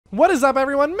What is up,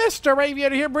 everyone? Mr.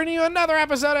 Aviator here, bringing you another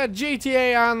episode of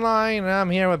GTA Online. And I'm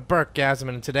here with Burt Gasman,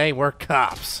 and today we're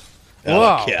cops.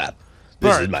 Oh, Cap.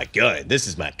 This Burt. is my gun. This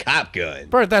is my cop gun.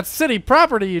 Burt, that's city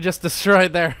property you just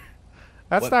destroyed there.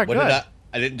 That's not good.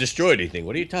 I didn't destroy anything.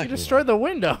 What are you talking You destroyed the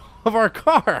window of our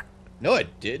car. No, I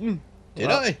didn't. Did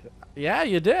Well, I? Yeah,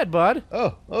 you did, bud.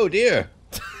 Oh dear.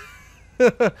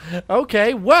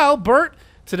 Okay, well, Burt,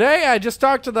 today I just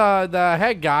talked to the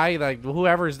head guy, like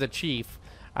whoever's the chief.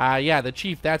 Yeah, the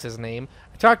chief, that's his name.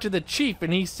 I talked to the chief,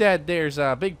 and he said there's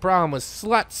a big problem with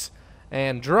sluts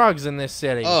and drugs in this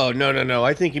city. Oh, no.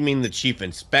 I think you mean the chief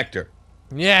inspector.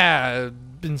 Yeah,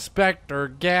 Inspector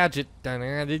Gadget.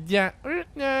 Yeah.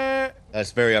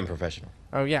 That's very unprofessional.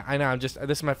 Oh yeah, I know. This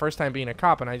is my first time being a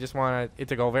cop, and I just want it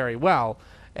to go very well.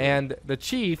 And the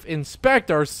chief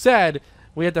inspector said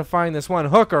we had to find this one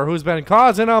hooker who's been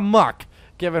causing a muck,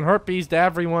 giving herpes to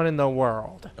everyone in the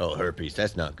world. Oh, herpes.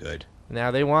 That's not good.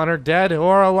 Now they want her dead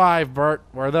or alive, Burt.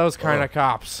 We're those kind of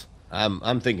cops.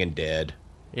 I'm thinking dead.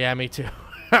 Yeah, me too.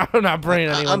 I'm not bringing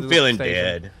anyone. I'm to the feeling station.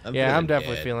 dead. I'm feeling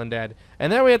definitely dead. feeling dead.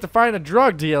 And then we have to find a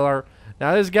drug dealer.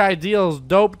 Now this guy deals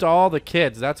dope to all the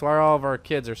kids. That's why all of our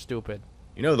kids are stupid.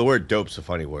 You know, the word dope's a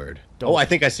funny word. Dope. Oh, I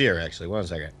think I see her, actually. 1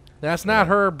 second. That's not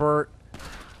her, Burt.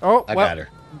 Oh, I well, got her.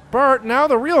 Burt, now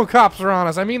the real cops are on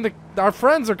us. I mean, our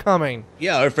friends are coming.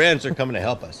 Yeah, our friends are coming to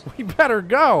help us. We better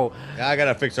go. I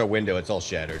gotta fix our window. It's all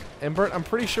shattered. And Burt, I'm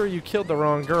pretty sure you killed the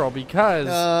wrong girl because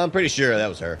I'm pretty sure that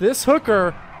was her. this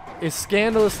hooker is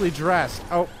scandalously dressed.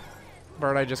 Oh,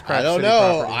 Burt, I just crashed I don't city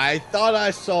know. property. I thought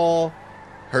I saw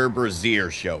her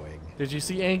brassiere showing. Did you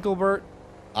see ankle, Burt?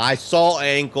 I saw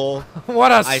ankle.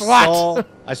 What a slut!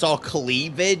 I saw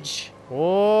cleavage.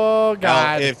 Oh, Now,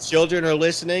 God. if children are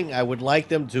listening, I would like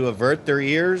them to avert their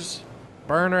ears.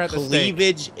 Burn her at the stake.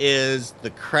 Cleavage is the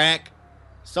crack,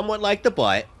 somewhat like the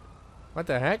butt. What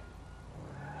the heck?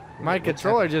 My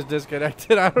controller just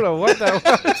disconnected. I don't know what that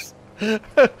was.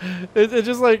 It's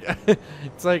just like,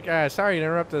 it's like, sorry to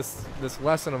interrupt this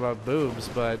lesson about boobs,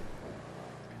 but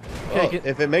Well, Okay,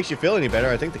 if it makes you feel any better,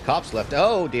 I think the cops left.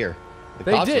 Oh dear, the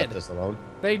They cops did. left us alone.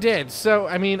 they did. So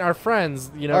I mean, our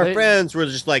friends, you know, Our friends were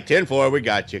just like 10-4, we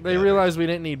got you. they covered." realized we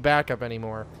didn't need backup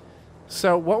anymore.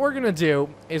 So what we're gonna do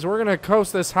is we're gonna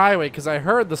coast this highway because I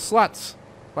heard the sluts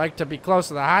like to be close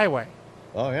to the highway.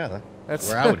 Oh yeah, That's- that's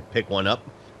where I would pick one up.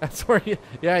 That's where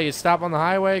you stop on the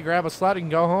highway, grab a slut,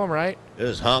 and go home, right?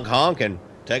 Just honk and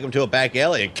take them to a back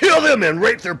alley and kill them and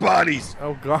rape their bodies.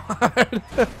 Oh God.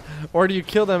 Or do you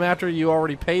kill them after you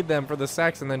already paid them for the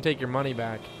sex and then take your money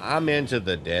back? I'm into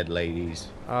the dead ladies.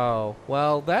 Oh,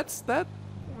 well, that.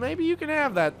 Maybe you can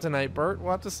have that tonight, Burt.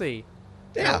 We'll have to see.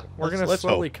 Yeah, We're going to let's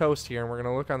slowly hope. coast here, and we're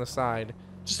going to look on the side.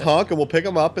 Just honk and we'll pick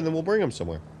them up and then we'll bring them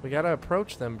somewhere. We got to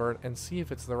approach them, Burt, and see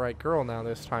if it's the right girl now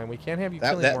this time. We can't have you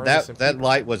That killing more that innocent that people.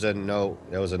 light was a no.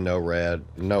 That was a no red.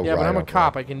 No. Yeah, but right I'm a on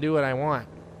cop. red. I can do what I want.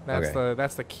 That's Okay.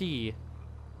 that's the key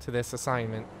to this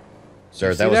assignment.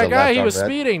 Sir, See that was that a guy? left He on was red.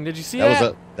 speeding. Did you see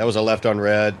That was a left on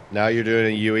red. Now you're doing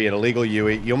a Yui, an illegal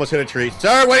Yui. You almost hit a tree.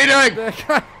 Sir, what are you doing?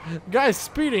 That guy's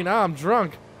speeding. Oh, I'm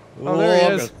drunk. Oh, there he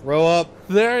I'm is. gonna throw up.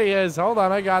 There he is. Hold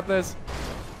on, I got this.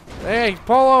 Hey,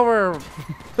 pull over.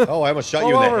 Oh, I almost shot Pull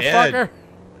you in over, the head. fucker.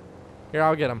 Here,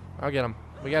 I'll get him.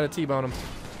 We got to T-bone him.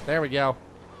 There we go.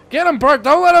 Get him, Burt.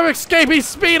 Don't let him escape. He's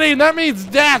speeding. That means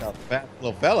death. A fat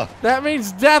little fella. That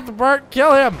means death, Burt.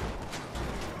 Kill him.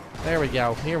 There we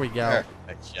go. Here we go. There,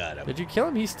 I shot him. Did you kill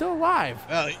him? He's still alive.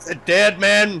 Well, he's a dead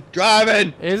man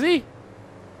driving. Is he? Well,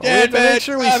 we Dead have to man make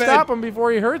sure we driving. stop him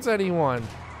before he hurts anyone.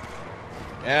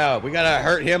 Yeah, we gotta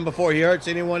hurt him before he hurts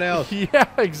anyone else. Yeah,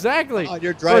 exactly. Oh,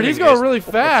 you're Burt, driving. he's going is- really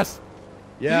fast.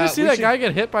 Yeah. Did you see we that should guy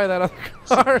get hit by that other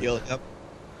car? kill him.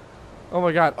 Oh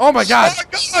my god. Oh my god. Oh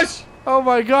my gosh! Oh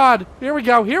my god. Here we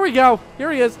go. Here we go.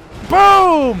 Here he is.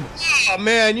 Boom! Oh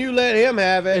man, you let him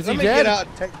have it. Is Let he me dead? get out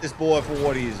and take this boy for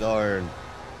what he's earned.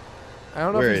 I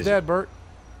don't know Where if he's is he? dead, Burt.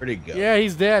 Where'd he go? Yeah,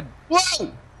 he's dead.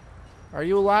 Whoa! Are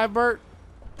you alive, Burt?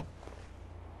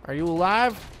 Are you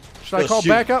alive? Should I Still call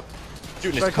shooting. backup?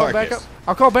 Shooting Should I his call carcass. backup?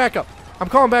 I'll call backup. I'm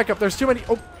calling backup. There's too many.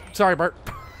 Oh, sorry, Burt.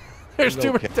 There's It's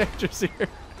too okay. many dangers here.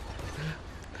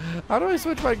 How do I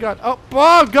switch my gun? Oh,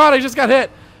 oh God, I just got hit.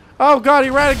 Oh God,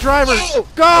 erratic driver. Oh!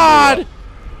 God.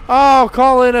 Oh,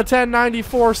 call in a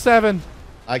 1094-7.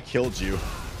 I killed you.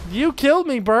 You killed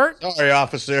me, Burt. Sorry,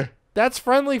 officer. That's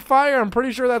friendly fire. I'm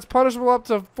pretty sure that's punishable up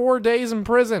to 4 days in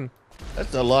prison.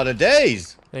 That's a lot of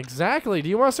days. Exactly. Do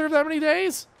you want to serve that many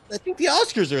days? I think the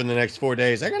Oscars are in the next 4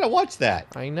 days. I gotta watch that.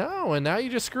 I know, and now you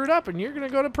just screwed up, and you're going to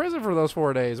go to prison for those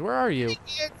 4 days. Where are you?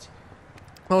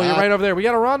 Oh, you're right over there. We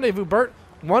got a rendezvous, Burt.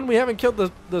 1, we haven't killed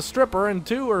the stripper, and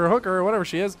 2, or hooker, or whatever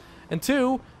she is, and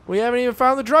 2, We haven't even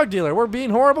found the drug dealer. We're being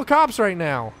horrible cops right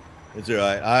now. It's all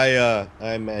right.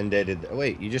 I'm mandated. Oh,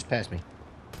 wait, you just passed me,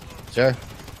 sir.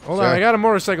 Hold Sir? on, I got a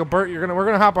motorcycle, Bert. We're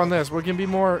gonna hop on this. We can be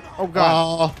more. Oh God.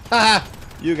 Oh, haha.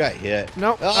 You got hit.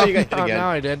 Nope. Oh, you got hit again. No,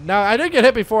 I did. No, I did get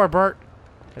hit before, Bert.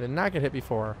 I did not get hit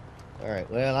before. All right.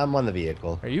 Well, I'm on the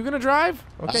vehicle. Are you gonna drive?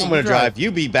 Okay. I'm gonna drive.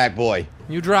 You be back, boy.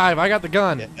 You drive. I got the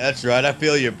gun. Yeah, that's right. I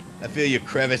feel your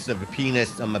crevice of a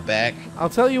penis on my back. I'll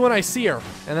tell you when I see her,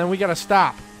 and then we gotta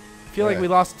stop. I feel like we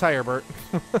lost a tire, Bert.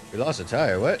 We lost a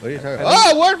tire. What? What are you talking about?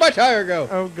 Oh, where'd my tire go?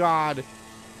 Oh God.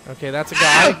 Okay, that's a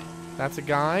guy. That's a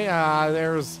guy.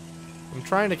 I'm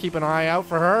trying to keep an eye out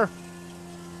for her.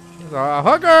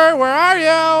 Hooker, where are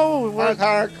you?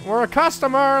 We're a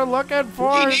customer looking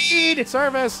for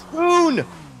service. Spoon.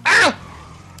 Ah!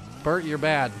 Bert, you're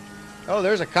bad. Oh,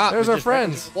 there's a cop. There's our just right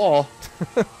friends. on the wall.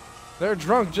 They're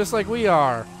drunk just like we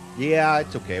are. Yeah,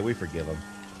 it's okay. We forgive them.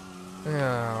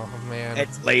 Oh, man.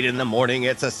 It's late in the morning.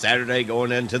 It's a Saturday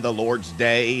going into the Lord's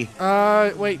Day.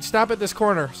 Wait, stop at this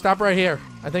corner. Stop right here.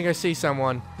 I think I see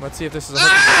someone. Let's see if this is a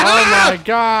hooker. Oh, my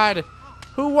God.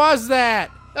 Who was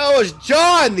that? That was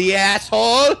John, the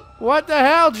asshole. What the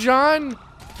hell, John?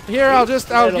 Here, I'll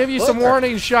give you some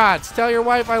warning shots. Tell your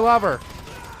wife I love her.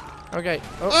 Okay.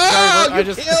 Oh, sorry, Bert. I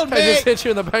just hit you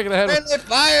in the back of the head. Friendly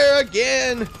fire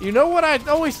again. You know what I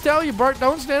always tell you, Bert?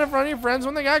 Don't stand in front of your friends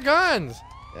when they got guns.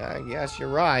 I guess you're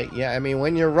right. Yeah, I mean,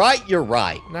 when you're right, you're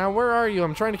right. Now, where are you?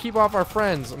 I'm trying to keep off our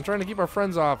friends. I'm trying to keep our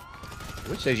friends off.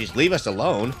 Which they just leave us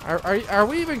alone. Are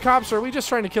we even cops, or are we just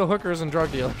trying to kill hookers and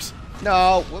drug dealers?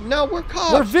 No, we're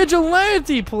cops. We're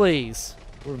vigilante police.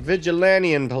 We're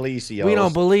vigilantean policios. We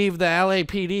don't believe the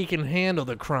LAPD can handle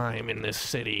the crime in this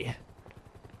city.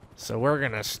 So we're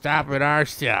going to stop it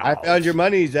ourselves. I found your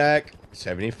money, Zach.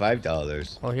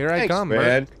 $75. Well, here I come,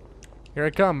 man. Bert. Here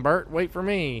I come, Bert. Wait for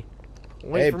me.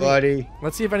 Wait hey, for buddy. Me.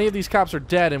 Let's see if any of these cops are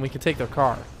dead and we can take their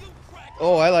car.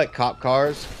 Oh, I like cop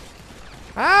cars.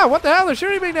 Ah, what the hell? They're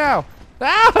shooting me now.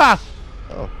 Ah!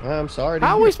 Oh, I'm sorry.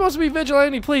 How are we supposed to be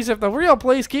vigilante police if the real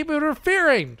police keep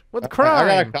interfering with crime?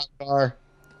 I got a cop car,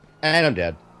 and I'm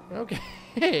dead.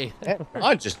 Okay.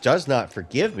 Don just does not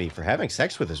forgive me for having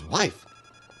sex with his wife.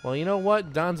 Well, you know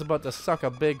what? Don's about to suck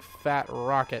a big fat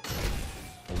rocket.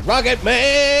 Rocket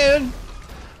Man!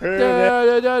 Da,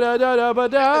 da, da, da, da, da,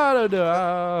 da,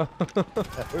 da,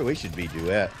 da. We should be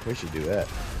duet. We should duet.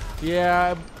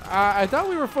 Yeah, I thought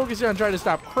we were focusing on trying to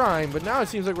stop crime, but now it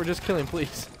seems like we're just killing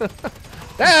police.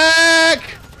 Zach!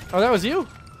 Oh, that was you?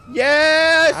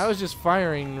 Yes! I was just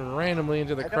firing randomly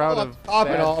into the crowd of cop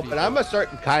and bad all, people. but I'm a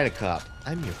certain kind of cop.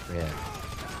 I'm your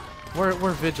friend.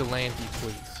 We're vigilante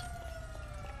police.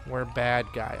 We're bad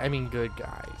guys. I mean good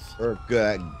guys. We're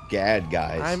good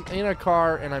guys. I'm in a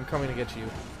car and I'm coming to get you.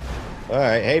 All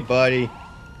right, hey buddy.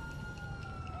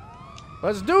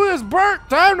 Let's do this, Bert.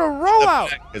 Time to roll out.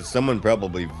 Because someone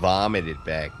probably vomited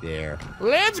back there.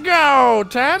 Let's go.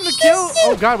 Time to kill.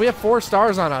 Oh God, we have 4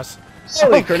 stars on us.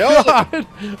 Holy cannoli! God.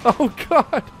 Oh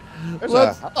God. There's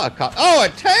a cop. Oh, a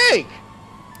tank!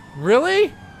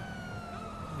 Really?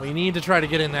 We need to try to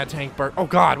get in that tank, Bert. Oh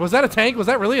God, was that a tank? Was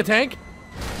that really a tank?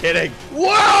 Kidding.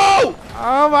 Whoa!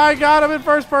 Oh my God, I'm in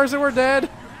first person. We're dead.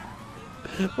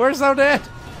 We're so dead.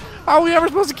 How are we ever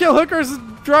supposed to kill hookers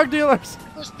and drug dealers?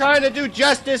 Just trying to do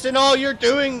justice, and all you're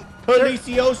doing,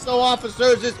 policioso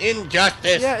officers, is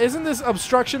injustice. Yeah, isn't this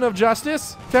obstruction of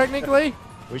justice, technically?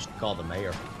 We should call the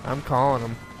mayor. I'm calling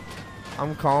him.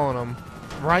 I'm calling him.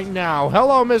 Right now.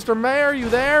 Hello, Mr. Mayor, you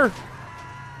there?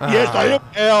 Yes, I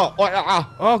am.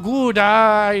 Oh,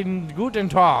 guten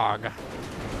Tag.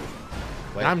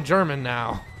 Wait. I'm German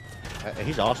now.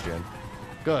 He's Austrian.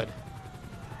 Good.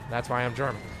 That's why I'm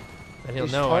German. And he'll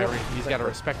know he's got to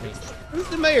respect me. Who's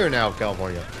the mayor now of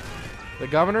California? The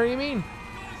governor, you mean?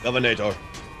 Governator.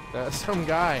 Some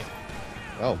guy.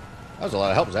 Oh, that was a lot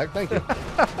of help, Zach. Thank you.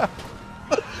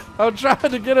 I'm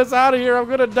trying to get us out of here. I'm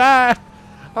going to die.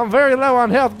 I'm very low on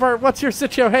health, Bert. What's your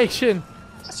situation?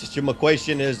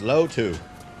 Situation is low, too.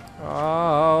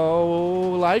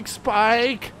 Oh, like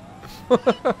Spike.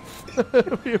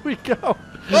 Here we go.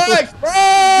 Spike! Goodbye!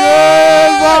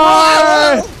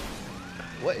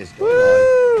 What is going on?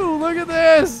 Woo! Look at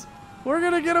this. We're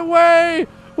going to get away.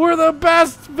 We're the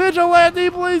best vigilante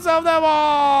police of them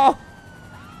all.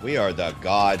 We are the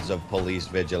gods of police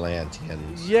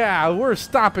vigilantes. Yeah, we're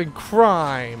stopping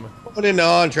crime. Put into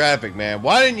on traffic, man.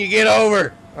 Why didn't you get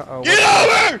over? Uh-oh. Get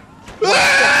over!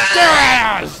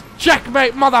 There it is!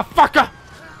 Checkmate, motherfucker!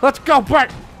 Let's go,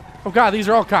 Bert! Oh God, these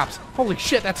are all cops. Holy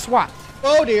shit, that's SWAT.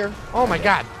 Oh dear. Oh my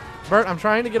God. Bert, I'm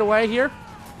trying to get away here.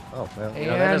 Oh, well, And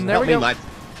that doesn't there help we me go. much.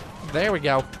 There we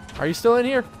go. Are you still in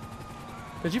here?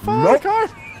 Did you fall out of the car?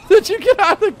 Did you get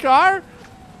out of the car?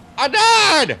 I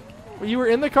died! Well, you were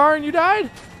in the car and you died?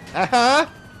 Uh-huh.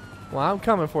 Well, I'm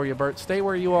coming for you, Bert. Stay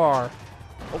where you are.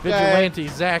 Okay. Vigilante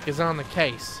Zach is on the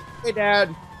case. Hey,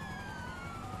 Dad.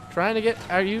 Trying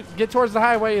to get towards the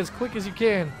highway as quick as you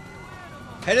can.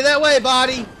 Headed that way,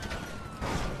 buddy.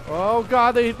 Oh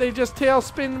God, they just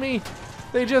tailspinned me.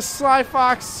 They just Sly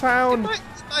Fox sound. It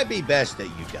might be best that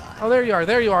you die. Oh, there you are.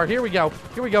 There you are. Here we go.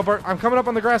 Here we go, Bert. I'm coming up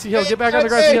on the grassy hill. Get back on the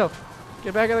grassy hill.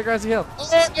 Get back on the grassy hill.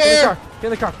 Get in the car. Get in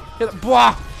the car. Get the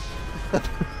blah.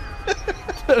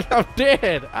 I'm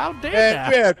dead. I'm dead now.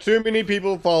 We have too many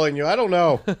people following you. I don't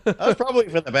know. That was probably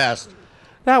for the best.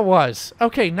 That was.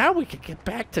 Okay, now we can get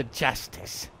back to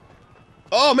justice.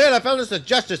 Oh, man, I found us a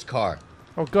justice car.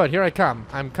 Oh, good. Here I come.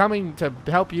 I'm coming to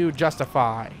help you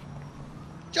justify.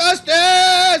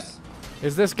 Justice!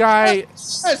 Is this guy...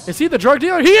 Yes! Is he the drug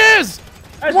dealer? He is!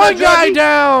 That's One my guy druggie.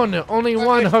 down! Only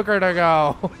one hooker to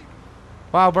go.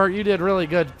 Wow, Bert, you did really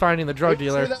good finding the drug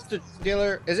dealer. That's the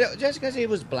dealer. Is it just because he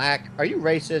was black? Are you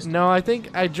racist? No, I think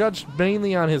I judged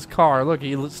mainly on his car. Look,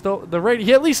 he stole the radio.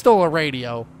 He at least stole a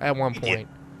radio at one point.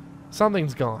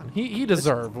 Something's gone. He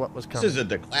deserved what was coming. This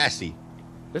is a classy.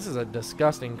 This is a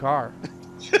disgusting car.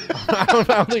 I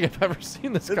don't think I've ever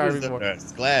seen this car before.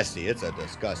 It's classy. It's a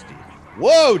disgusting.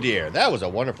 Whoa, dear. That was a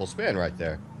wonderful spin right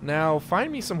there. Now, find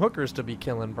me some hookers to be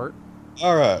killing, Bert.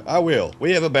 All right, I will.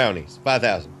 We have a bounty.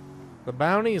 5,000. The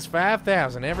bounty is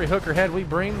 5,000. Every hooker head we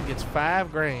bring gets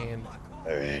 $5 grand.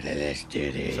 All right, let's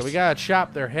do this. So we gotta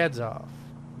chop their heads off.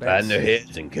 Find their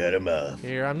heads and cut them off.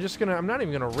 Here, I'm not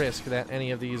even gonna risk that any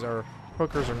of these are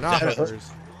hookers or not hookers.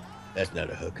 That's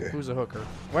not a hooker. Who's a hooker?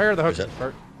 Where are the hookers,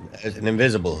 Bert? There's an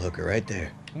invisible hooker right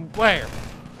there. Where?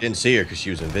 Didn't see her because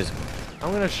she was invisible.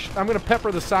 I'm gonna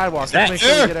pepper the sidewalk. Is that Make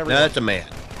sure we her? get No, everyone. that's a man.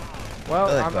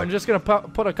 Well, I'm just gonna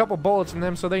put a couple bullets in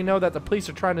them so they know that the police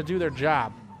are trying to do their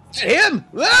job. Him?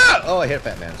 Ah! Oh, I hit a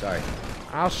fat man. Sorry.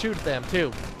 I'll shoot them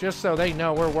too, just so they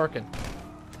know we're working.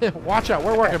 Watch out,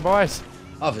 we're working, boys.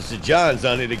 Officer John's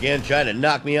on it again, trying to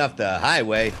knock me off the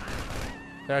highway.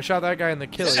 I shot that guy in the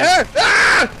Achilles. Her!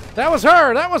 Ah! That was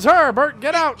her. That was her. Bert,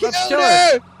 get out. Let's kill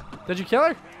her. Did you kill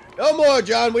her? No more,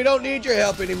 John. We don't need your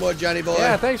help anymore, Johnny boy.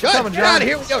 Yeah, thanks for John, coming, get John. out of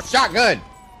here with your shotgun.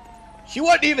 She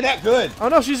wasn't even that good. Oh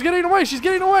no, she's getting away. She's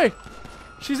getting away.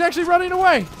 She's actually running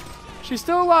away. She's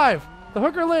still alive. The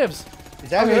hooker lives. Is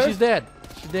that Okay, her? she's dead.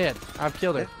 She's dead. I've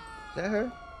killed her. Is that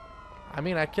her? I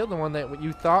mean, I killed the one that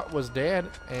you thought was dead,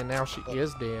 and now she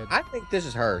is dead. I think this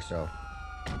is her, so.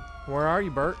 Where are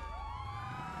you, Bert?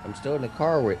 I'm still in the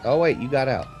car with. Oh, wait, you got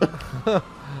out.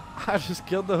 I just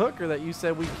killed the hooker that you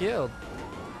said we killed.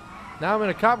 Now I'm in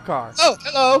a cop car. Oh,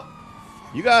 hello.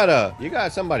 You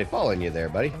got somebody following you there,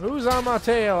 buddy. Who's on my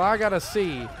tail? I gotta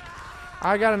see.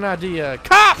 I got an idea.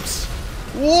 Cops!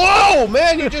 Whoa,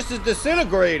 man, you just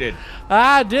disintegrated.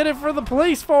 I did it for the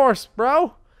police force,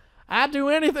 bro. I'd do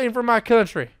anything for my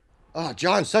country. Oh,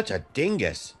 John's such a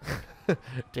dingus.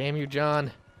 Damn you,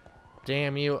 John.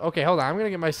 Damn you. Okay, hold on. I'm going to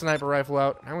get my sniper rifle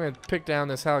out. I'm going to pick down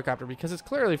this helicopter because it's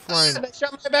clearly flying. They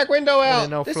shot my back window out.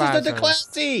 no This fly is the zone.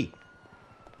 classy.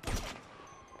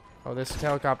 Oh, this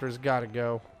helicopter's got to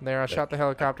go. There, I shot the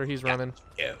helicopter. He's running.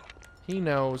 Yeah. He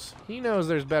knows. He knows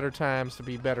there's better times to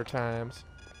be better times.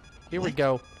 Here we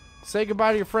go. Say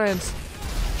goodbye to your friends.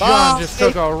 John just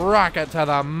took a rocket to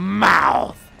the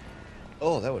mouth.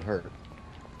 Oh, that would hurt.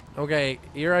 Okay,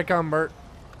 here I come, Bert.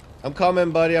 I'm coming,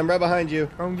 buddy. I'm right behind you.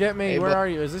 Come get me. Hey, Where look. are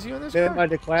you? Is this you in this Man, car? by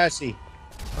the classy.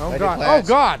 Oh by god. the Oh class.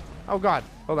 god. Oh god.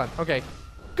 Hold on. Okay.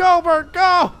 Go, Bert.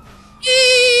 Go.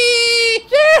 Yeah.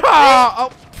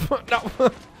 Oh no.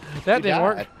 That didn't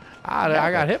work. died.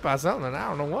 I got hit by something. I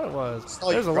don't know what it was.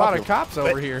 like There's a lot probably- of cops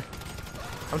over here.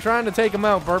 I'm trying to take them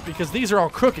out, Bert, because these are all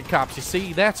crooked cops, you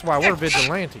see. That's why we're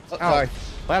vigilantes. Oh, sorry.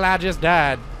 Well, I just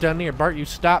died. Done here. Bert, you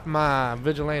stopped my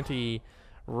vigilante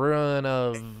run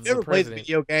of You the ever played the president.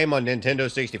 video game on Nintendo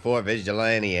 64,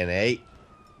 Vigilante and 8?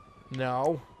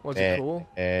 No. Was it cool?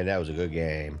 And that was a good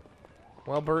game.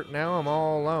 Well, Bert, now I'm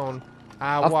all alone.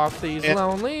 I I'll- walk these Yeah.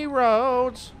 lonely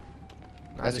roads.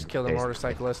 I That's just a killed a good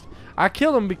motorcyclist. I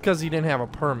killed him because he didn't have a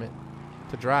permit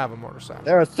to drive a motorcycle.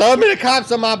 There are so many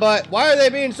cops on my butt. Why are they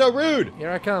being so rude?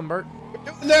 Here I come, Bert.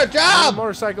 They're doing their I'm on a job.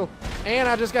 motorcycle, and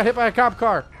I just got hit by a cop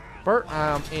car. Bert,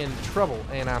 I'm in trouble,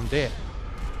 and I'm dead.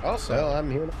 Oh, well,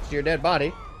 I'm here next to your dead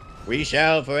body. We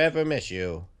shall forever miss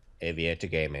you, Aviator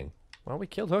Gaming. Well, we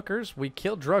killed hookers. We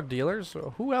killed drug dealers.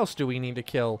 So who else do we need to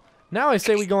kill? Now I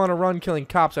say we go on a run killing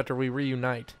cops after we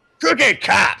reunite. Crooked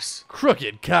cops.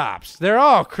 Crooked cops. They're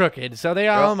all crooked, so they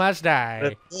all Well, must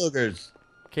die. The boogers.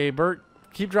 Okay, Bert,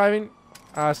 keep driving.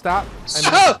 Stop.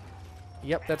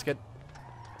 Yep, that's good.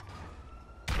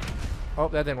 Oh,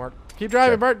 that didn't work. Keep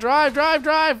driving, Bert. Drive, drive,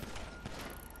 drive.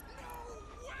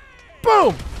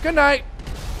 Boom! Good night.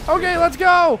 Okay, let's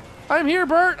go. I'm here,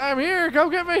 Bert. I'm here. Go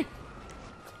get me.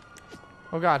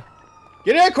 Oh, God.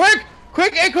 Get in, quick!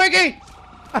 Quick, hey, quickie!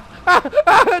 Drive,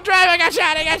 I got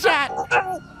shot. I got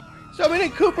shot. So many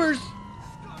Coopers.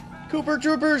 Cooper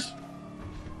troopers.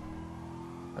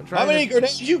 I'm How trying many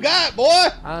grenades you got, boy?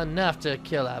 Enough to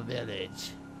kill a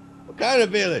village. What kind of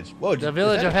village? Whoa, The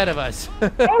village ahead of us.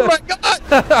 Oh my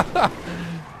God!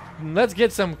 Let's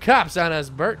get some cops on us,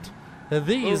 Bert.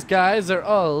 These guys are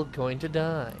all going to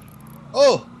die.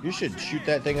 Oh, you should shoot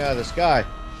that thing out of the sky.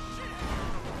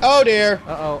 Oh dear.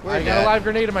 Uh-oh, We're I got dead. a live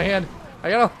grenade in my hand. I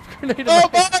got a live grenade in Oh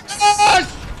my hand. my gosh!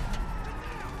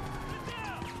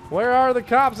 Where are the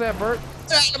cops at, Bert?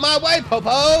 Get out of my way,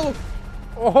 Popo!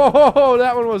 Oh,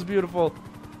 that one was beautiful.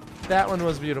 That one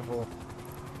was beautiful.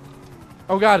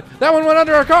 Oh, God. That one went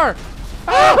under our car.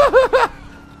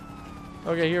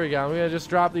 Okay, here we go. I'm going to just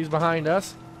drop these behind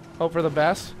us. Hope for the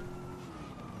best.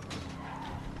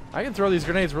 I can throw these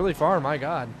grenades really far, my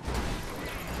God.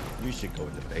 You should go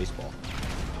into baseball.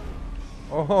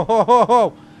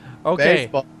 Oh, okay.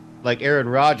 Baseball, like Aaron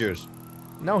Rodgers.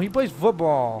 No, he plays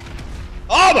football.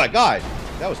 Oh my God!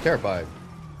 That was terrifying.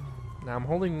 Now I'm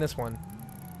holding this one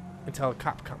until a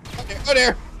cop comes. Okay, go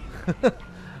there.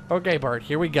 Okay, Bart,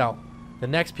 here we go. The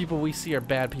next people we see are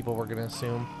bad people, we're going to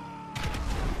assume.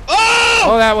 Oh!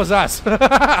 Oh, that was us.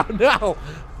 No.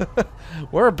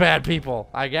 We're bad people,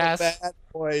 I guess. Bad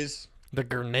boys. The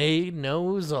grenade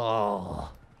knows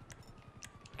all.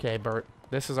 Okay, Bert.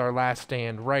 This is our last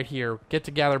stand right here. Get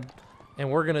together, and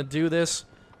we're going to do this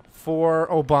for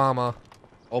Obama.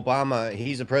 Obama,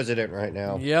 he's a president right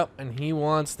now. Yep, and he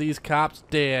wants these cops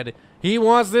dead. He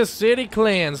wants this city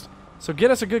cleansed. So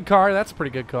get us a good car. That's a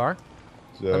pretty good car.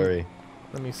 Sorry.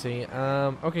 Let me see.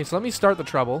 Okay, so let me start the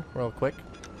trouble real quick.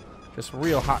 Just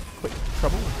real hot, quick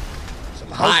trouble. Some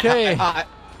hot, Okay. hot,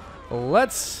 hot.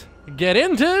 Let's get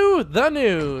into the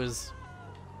news.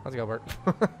 Let's go, Bert.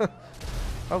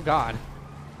 Oh, God.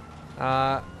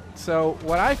 So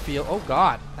what I feel, oh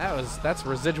God, that's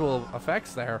residual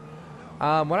effects there.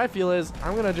 What I feel is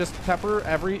I'm gonna just pepper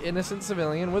every innocent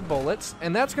civilian with bullets,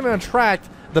 and that's gonna attract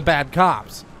the bad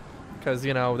cops, because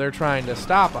you know they're trying to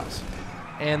stop us,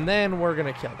 and then we're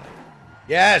gonna kill them.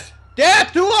 Yes!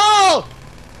 Death to all!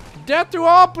 Death to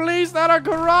all police that are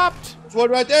corrupt. There's one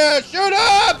right there! Shoot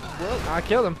up! I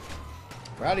killed him.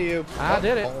 Proud of you. I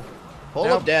did it. Full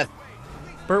Now- of death.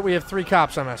 Bert, we have 3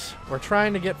 cops on us. We're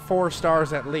trying to get 4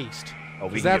 stars at least. Oh,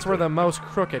 we 'Cause can that's get where four. the most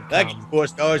crooked I'll get come. 4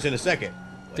 stars in a second.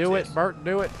 Do What's it, this? Bert.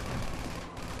 Do it.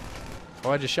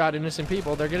 Oh, I just shot innocent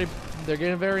people. They're getting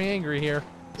very angry here.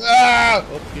 Ah!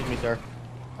 Oh, excuse me, sir.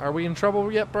 Are we in trouble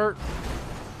yet, Bert?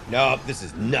 No, this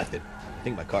is nothing. I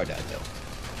think my car died,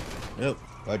 though. Nope,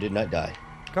 car did not die.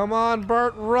 Come on,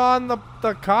 Bert, run.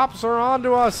 The cops are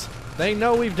onto us. They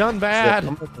know we've done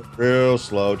bad. Real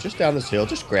slow, just down this hill,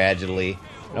 just gradually.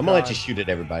 I'm gonna let you shoot at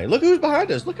everybody. Look who's behind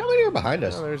us. Look how many are behind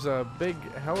us. Oh, there's a big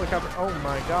helicopter. Oh,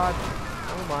 my God.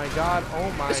 Oh, my God.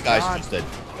 Oh, my This guy's God. just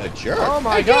a jerk. Oh,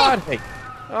 my Hey, God. Hey,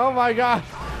 Oh, my God.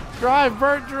 Drive,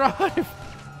 Bert, drive.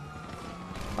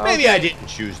 maybe I didn't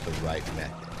choose the right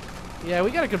method. Yeah,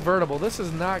 we got a convertible. This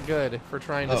is not good for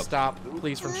trying to Oh. stop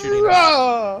police from shooting us.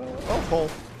 Oh, Paul.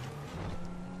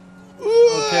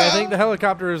 Okay, I think the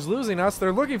helicopter is losing us.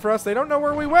 They're looking for us. They don't know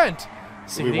where we went.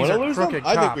 See, we these want to are lose them? crooked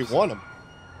I think cops. we want them.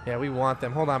 Yeah, we want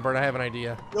them. Hold on, Bert. I have an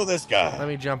idea. Kill this guy. Let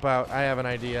me jump out. I have an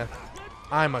idea.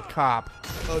 I'm a cop.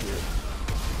 Oh, dear.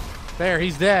 There,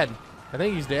 he's dead. I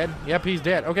think he's dead. Yep, he's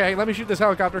dead. Okay, let me shoot this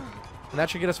helicopter. And that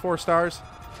should get us 4 stars.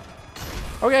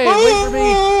 Okay, wait for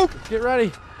me. Get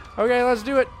ready. Okay, let's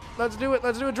do it. Let's do it.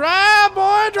 Let's do it. Drive,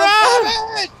 boy,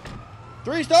 drive!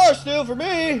 3 stars still for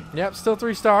me. Yep, still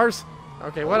 3 stars.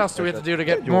 Okay, what else do we have to do to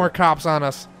get more cops on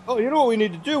us? Oh, you know what we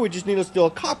need to do? We just need to steal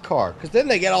a cop car. Because then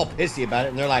they get all pissy about it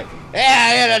and they're like, yeah, I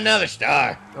had another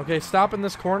star. Okay, stop in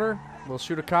this corner. We'll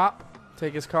shoot a cop,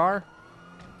 take his car,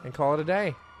 and call it a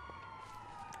day.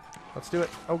 Let's do it.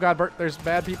 Oh, God, Bert, there's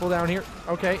bad people down here.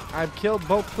 Okay, I've killed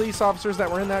both police officers that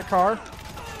were in that car.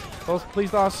 Both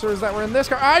police officers that were in this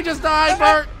car. I just died,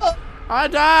 Bert! I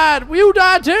died! You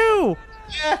died, too!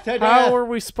 Yeah, How are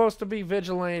we supposed to be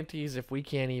vigilantes if we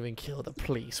can't even kill the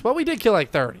police? Well, we did kill like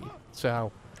 30.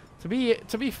 So, to be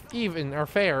even or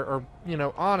fair or, you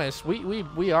know, honest,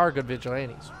 we are good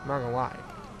vigilantes. I'm not gonna lie.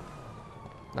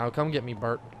 Now come get me,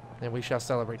 Bert, and we shall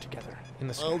celebrate together in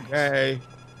the streets. Okay.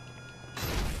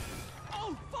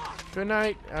 Good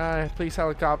night, police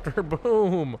helicopter.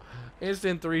 Boom!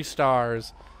 Instant 3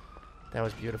 stars. That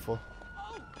was beautiful.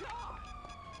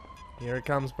 Here it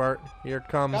comes, Bart. Here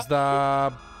comes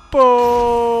the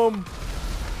boom.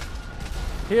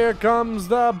 Here comes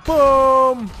the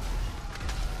boom.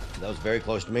 That was very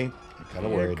close to me. I'm kind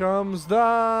of Here worried. comes the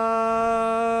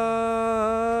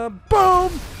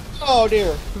boom. Oh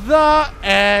dear. The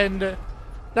end.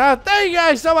 Now, thank you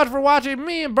guys so much for watching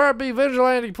me and Bert be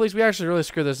Vigilante Police. We actually really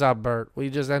screwed this up, Bert. We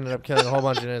just ended up killing a whole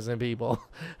bunch of innocent people.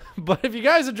 But if you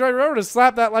guys enjoyed, remember to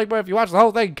slap that like button. If you watch the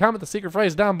whole thing, comment the secret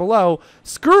phrase down below.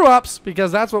 Screw ups,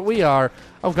 because that's what we are.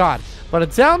 Oh, God. But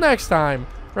until next time,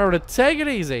 remember to take it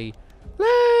easy. Live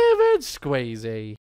it squeezy.